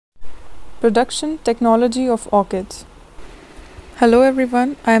Production Technology of Orchids. Hello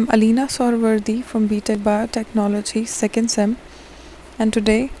everyone, I am Alina Suharwardy from B.Tech Biotechnology 2nd Sem, and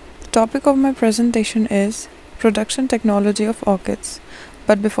today the topic of my presentation is Production Technology of Orchids.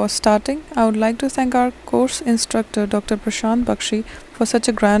 But before starting, I would like to thank our course instructor Dr. Prashant Bakshi for such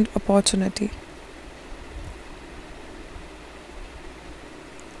a grand opportunity.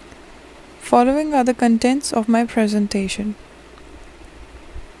 Following are the contents of my presentation.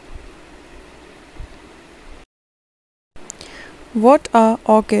 What are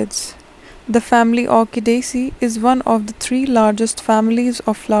orchids? The family Orchidaceae is one of the three largest families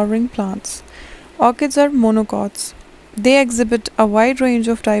of flowering plants. Orchids are monocots. They exhibit a wide range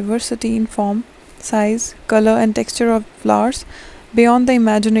of diversity in form, size, color, and texture of flowers beyond the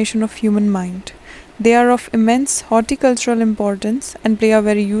imagination of human mind. They are of immense horticultural importance and play a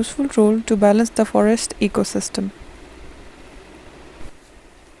very useful role to balance the forest ecosystem.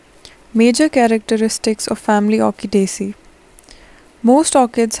 Major characteristics of family Orchidaceae. Most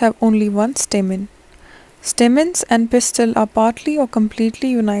orchids have only one stamen. Stamens and pistil are partly or completely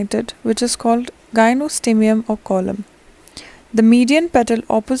united, which is called gynostemium or column. The median petal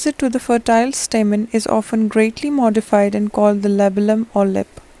opposite to the fertile stamen is often greatly modified and called the labellum or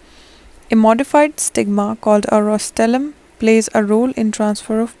lip. A modified stigma called a rostellum plays a role in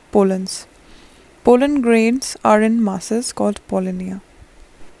transfer of pollens. Pollen grains are in masses called pollinia.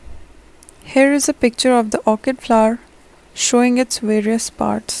 Here is a picture of the orchid flower showing its various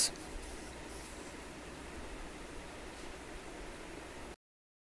parts.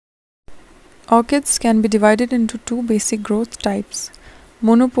 Orchids can be divided into two basic growth types.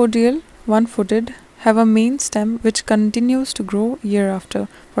 Monopodial, one-footed, have a main stem which continues to grow year after.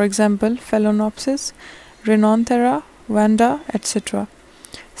 For example, Phalaenopsis, Renanthera, Vanda, etc.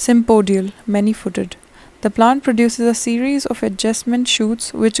 Sympodial, many-footed. The plant produces a series of adjustment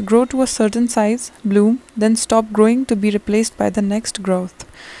shoots which grow to a certain size, bloom, then stop growing to be replaced by the next growth.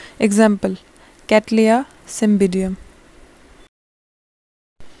 Example, Cattleya cymbidium.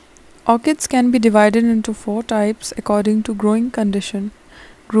 Orchids can be divided into four types according to growing condition.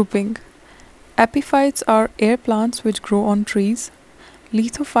 Grouping. Epiphytes are air plants which grow on trees.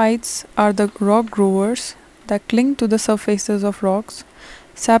 Lithophytes are the rock growers that cling to the surfaces of rocks.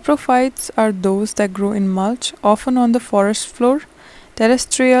 Saprophytes are those that grow in mulch, often on the forest floor.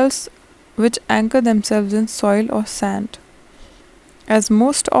 Terrestrials, which anchor themselves in soil or sand. As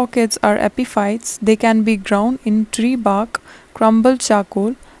most orchids are epiphytes, they can be ground in tree bark, crumbled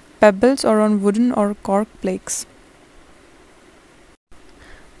charcoal, pebbles, or on wooden or cork plaques.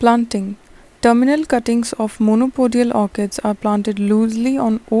 Planting. Terminal cuttings of monopodial orchids are planted loosely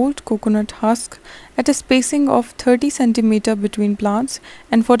on old coconut husks at a spacing of 30 cm between plants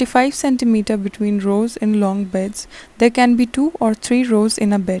and 45 cm between rows in long beds. There can be 2 or 3 rows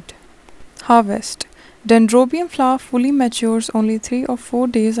in a bed. Harvest. Dendrobium flower fully matures only 3 or 4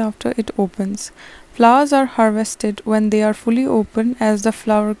 days after it opens. Flowers are harvested when they are fully open, as the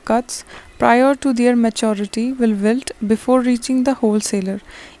flower cuts prior to their maturity will wilt before reaching the wholesaler.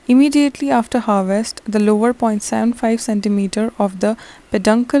 Immediately after harvest, the lower 0.75 cm of the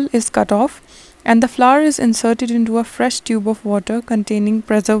peduncle is cut off and the flower is inserted into a fresh tube of water containing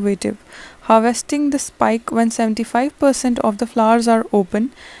preservative. Harvesting the spike when 75% of the flowers are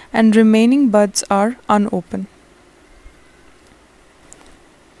open and remaining buds are unopened.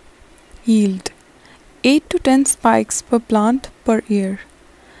 Yield. 8 to 10 spikes per plant per year.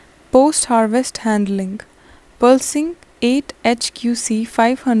 Post-harvest handling. Pulsing 8 HQC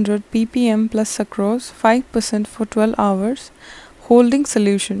 500 ppm plus sucrose 5% for 12 hours. Holding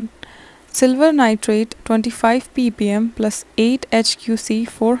solution. Silver nitrate 25 ppm plus 8 HQC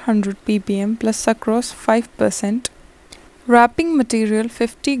 400 ppm plus sucrose 5%. Wrapping material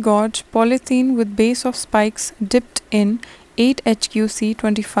 50 gauge polythene with base of spikes dipped in 8 HQC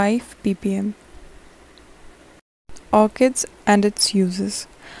 25 ppm. Orchids and its uses.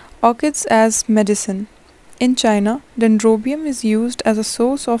 Orchids as medicine. In China, dendrobium is used as a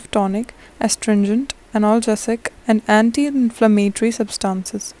source of tonic, astringent, analgesic, and anti-inflammatory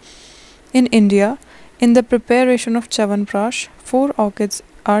substances. In India, in the preparation of Chyawanprash, 4 orchids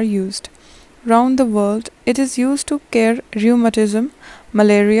are used. Round the world, it is used to cure rheumatism,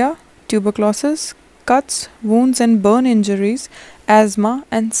 malaria, tuberculosis, cuts, wounds and burn injuries, asthma,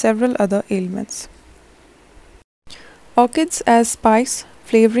 and several other ailments. Orchids as spice,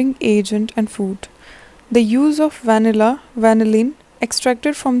 flavoring agent, and food. The use of vanillin,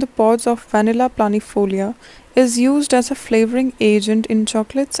 extracted from the pods of Vanilla planifolia, is used as a flavoring agent in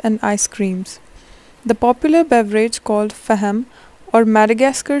chocolates and ice creams. The popular beverage called fahem or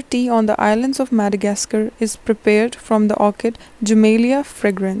Madagascar tea on the islands of Madagascar is prepared from the orchid Jumelia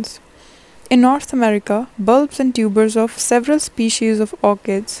fragrans. In North America, bulbs and tubers of several species of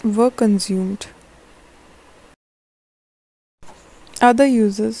orchids were consumed. Other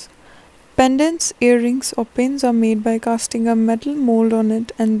uses: pendants, earrings, or pins are made by casting a metal mold on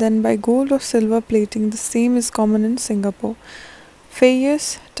it and then by gold or silver plating. The same is common in Singapore.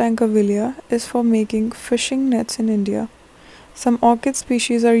 Phaeus tankervilla is for making fishing nets in India. Some orchid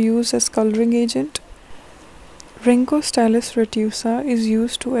species are used as coloring agent. Rinco stylus retusa is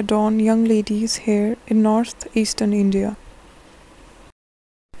used to adorn young ladies' hair in northeastern India.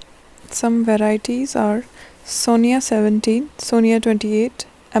 Some varieties are Sonia 17, Sonia 28,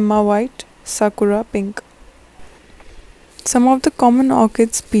 Emma White, Sakura Pink. Some of the common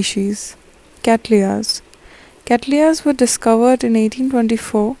orchid species. Cattleyas. Cattleyas were discovered in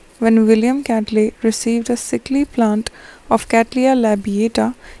 1824 when William Catley received a sickly plant of Cattleya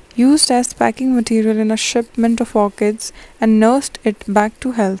labiata used as packing material in a shipment of orchids and nursed it back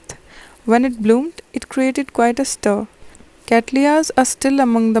to health. When it bloomed, it created quite a stir. Cattleyas are still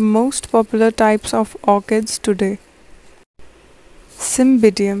among the most popular types of orchids today.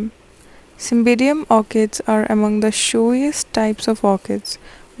 Cymbidium. Cymbidium orchids are among the showiest types of orchids,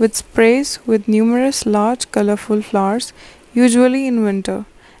 with sprays with numerous large colorful flowers, usually in winter.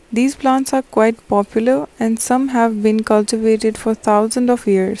 These plants are quite popular and some have been cultivated for thousands of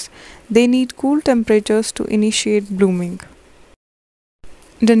years. They need cool temperatures to initiate blooming.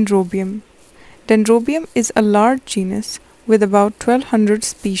 Dendrobium. Dendrobium is a large genus with about 1200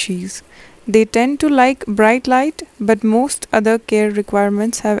 species. They tend to like bright light, but most other care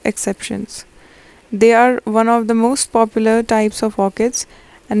requirements have exceptions. They are one of the most popular types of orchids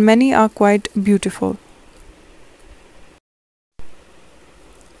and many are quite beautiful.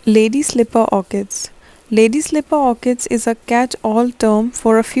 Lady slipper orchids. Lady slipper orchids is a catch-all term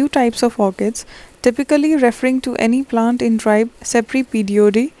for a few types of orchids, typically referring to any plant in tribe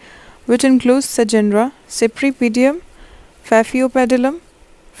Cypripedidae, which includes Sagendra, Cypripedium, Phaeopedilum,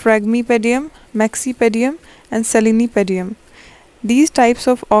 Phragmipedium, Maxipedium, and Selenipedium. These types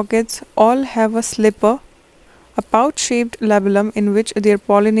of orchids all have a slipper, a pouch-shaped labellum in which their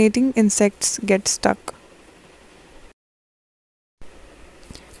pollinating insects get stuck.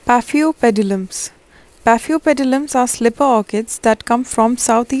 Paphiopedilums. Paphiopedilums are slipper orchids that come from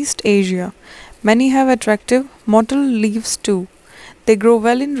Southeast Asia. Many have attractive mottled leaves too. They grow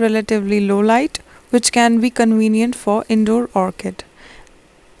well in relatively low light, which can be convenient for indoor orchid.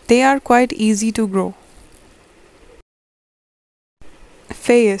 They are quite easy to grow.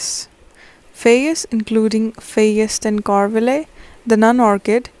 Phaeus. Phaeus, including Phaeus tencarville, the nun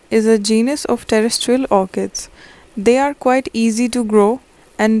orchid, is a genus of terrestrial orchids. They are quite easy to grow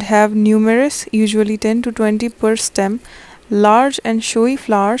and have numerous, usually 10 to 20 per stem, large and showy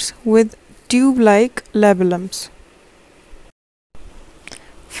flowers with tube-like labellums.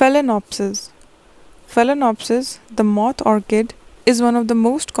 Phalaenopsis. Phalaenopsis, the moth orchid, is one of the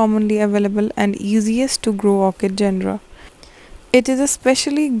most commonly available and easiest to grow orchid genera. It is a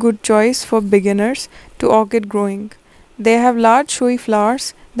especially good choice for beginners to orchid growing. They have large showy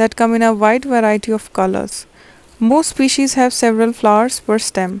flowers that come in a wide variety of colors. Most species have several flowers per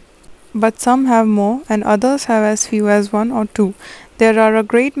stem, but some have more and others have as few as one or two. There are a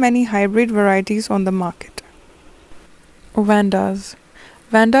great many hybrid varieties on the market. Vandas.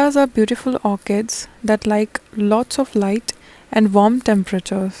 Vandas are beautiful orchids that like lots of light and warm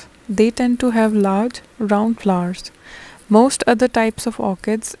temperatures. They tend to have large, round flowers. Most other types of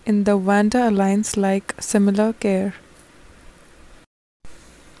orchids in the Vanda alliance like similar care.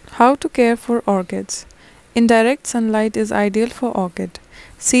 How to care for orchids? Indirect sunlight is ideal for orchid.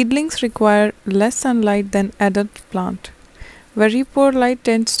 Seedlings require less sunlight than adult plant. Very poor light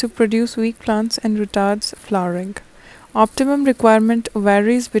tends to produce weak plants and retards flowering. Optimum requirement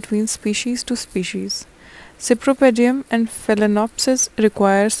varies between species to species. Cypripedium and Phalaenopsis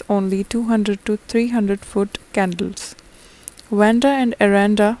requires only 200 to 300 foot candles. Vanda and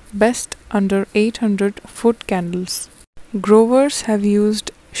Aranda best under 800 foot candles. Growers have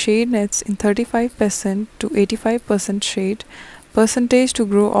used shade nets in 35% to 85% shade percentage to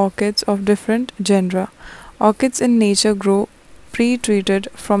grow orchids of different genera. Orchids in nature grow pre-treated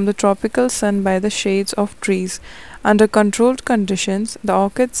from the tropical sun by the shades of trees. Under controlled conditions, the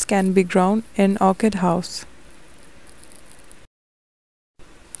orchids can be grown in orchid house.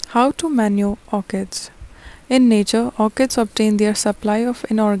 How to manure orchids? In nature, orchids obtain their supply of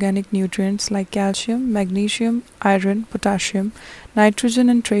inorganic nutrients like calcium, magnesium, iron, potassium, nitrogen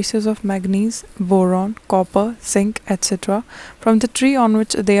and traces of manganese, boron, copper, zinc, etc. from the tree on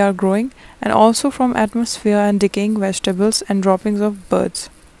which they are growing and also from atmosphere and decaying vegetables and droppings of birds.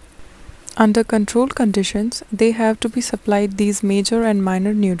 Under controlled conditions, they have to be supplied these major and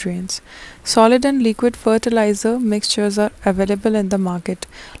minor nutrients. Solid and liquid fertilizer mixtures are available in the market.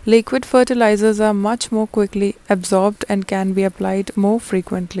 Liquid fertilizers are much more quickly absorbed and can be applied more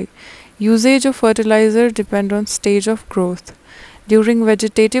frequently. Usage of fertilizer depend on stage of growth. During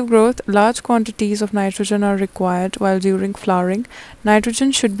vegetative growth, large quantities of nitrogen are required, while during flowering,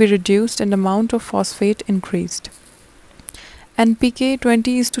 nitrogen should be reduced and amount of phosphate increased. NPK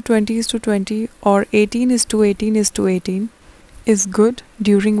 20:20:20 or 18:18:18 is good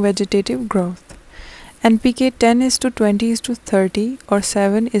during vegetative growth. NPK 10:20:30 or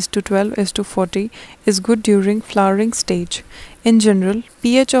 7:12:40 is good during flowering stage. In general,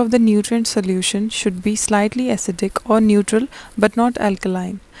 pH of the nutrient solution should be slightly acidic or neutral but not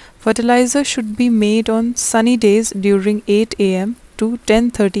alkaline. Fertilizer should be made on sunny days during 8 am to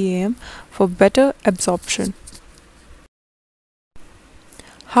 10:30 am for better absorption.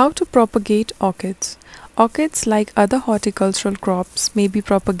 How to propagate orchids. Orchids, like other horticultural crops, may be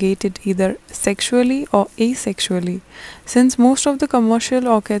propagated either sexually or asexually. Since most of the commercial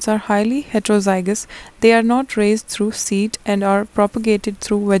orchids are highly heterozygous, they are not raised through seed and are propagated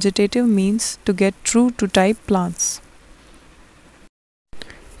through vegetative means to get true to type plants.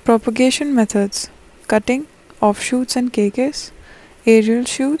 Propagation methods: cutting, offshoots and cakeys, aerial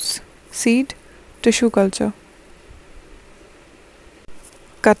shoots, seed, tissue culture.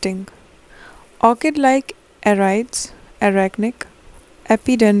 Cutting. Orchid like Arides, Arachnic,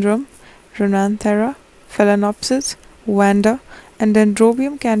 Epidendrum, Renanthera, Phalaenopsis, Vanda, and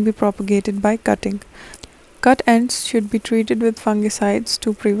Dendrobium can be propagated by cutting. Cut ends should be treated with fungicides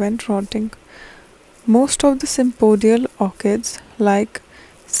to prevent rotting. Most of the sympodial orchids like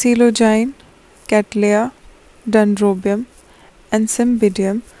Coelogyne, Cattleya, Dendrobium, and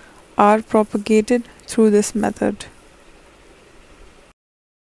Cymbidium are propagated through this method.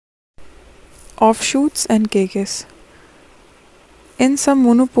 Offshoots and cakeys. In some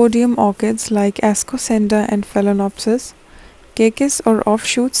monopodium orchids like Ascosenda and Phalaenopsis, cakeys or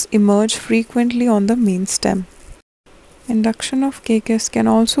offshoots emerge frequently on the main stem. Induction of cakeys can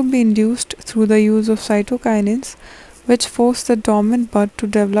also be induced through the use of cytokinins, which force the dormant bud to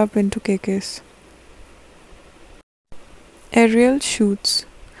develop into cakeys. Aerial shoots.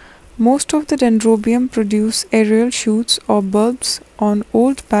 Most of the Dendrobium produce aerial shoots or bulbs on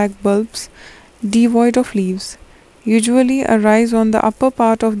old back bulbs devoid of leaves, usually arise on the upper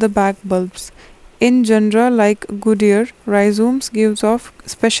part of the back bulbs. In genera like Goodyear, rhizomes gives off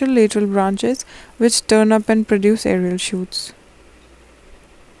special lateral branches which turn up and produce aerial shoots.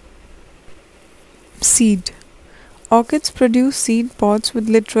 Seed. Orchids produce seed pods with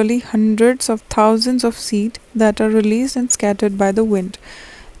literally hundreds of thousands of seed that are released and scattered by the wind,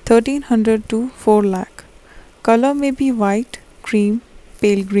 1300 to 4 lakh. Color may be white, cream,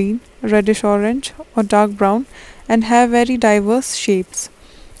 pale green, reddish orange or dark brown and have very diverse shapes.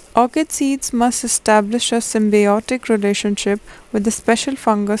 Orchid seeds must establish a symbiotic relationship with the special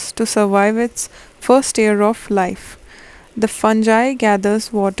fungus to survive its first year of life. The fungi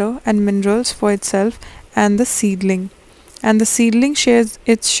gathers water and minerals for itself and the seedling shares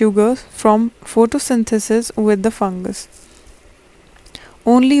its sugar from photosynthesis with the fungus.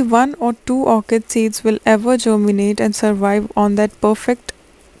 Only 1 or 2 orchid seeds will ever germinate and survive on that perfect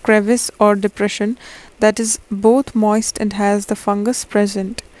crevice or depression that is both moist and has the fungus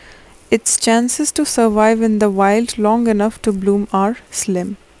present. Its chances to survive in the wild long enough to bloom are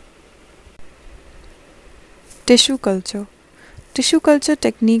slim. Tissue culture. Tissue culture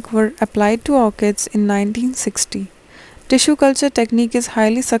technique were applied to orchids in 1960. Tissue culture technique is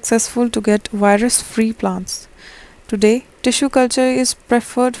highly successful to get virus-free plants. Today, tissue culture is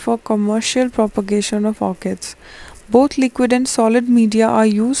preferred for commercial propagation of orchids. Both liquid and solid media are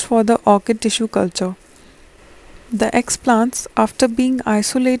used for the orchid tissue culture. The explants, after being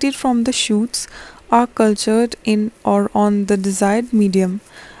isolated from the shoots, are cultured in or on the desired medium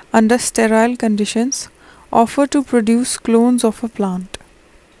under sterile conditions, offer to produce clones of a plant.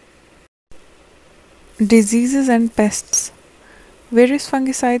 Diseases and pests. Various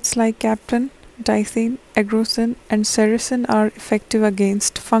fungicides like Captan, Dicene, Agrocin, and Sericin are effective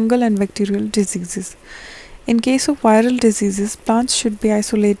against fungal and bacterial diseases. In case of viral diseases, plants should be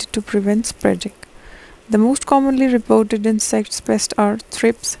isolated to prevent spreading. The most commonly reported insect pests are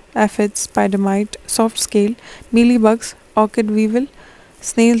thrips, aphids, spider mite, soft scale, mealybugs, orchid weevil,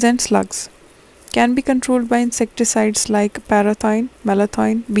 snails, and slugs. Can be controlled by insecticides like parathine,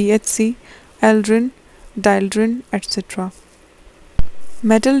 malathion, B.Sc, aldrin, dieldrin, etc.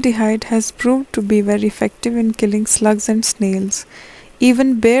 Metaldehyde has proved to be very effective in killing slugs and snails.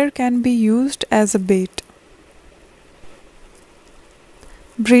 Even bear can be used as a bait.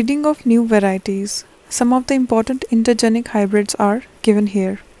 Breeding of new varieties. Some of the important intergenic hybrids are given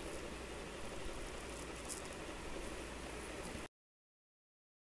here.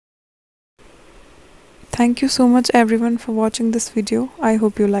 Thank you so much everyone for watching this video. I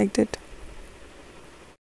hope you liked it.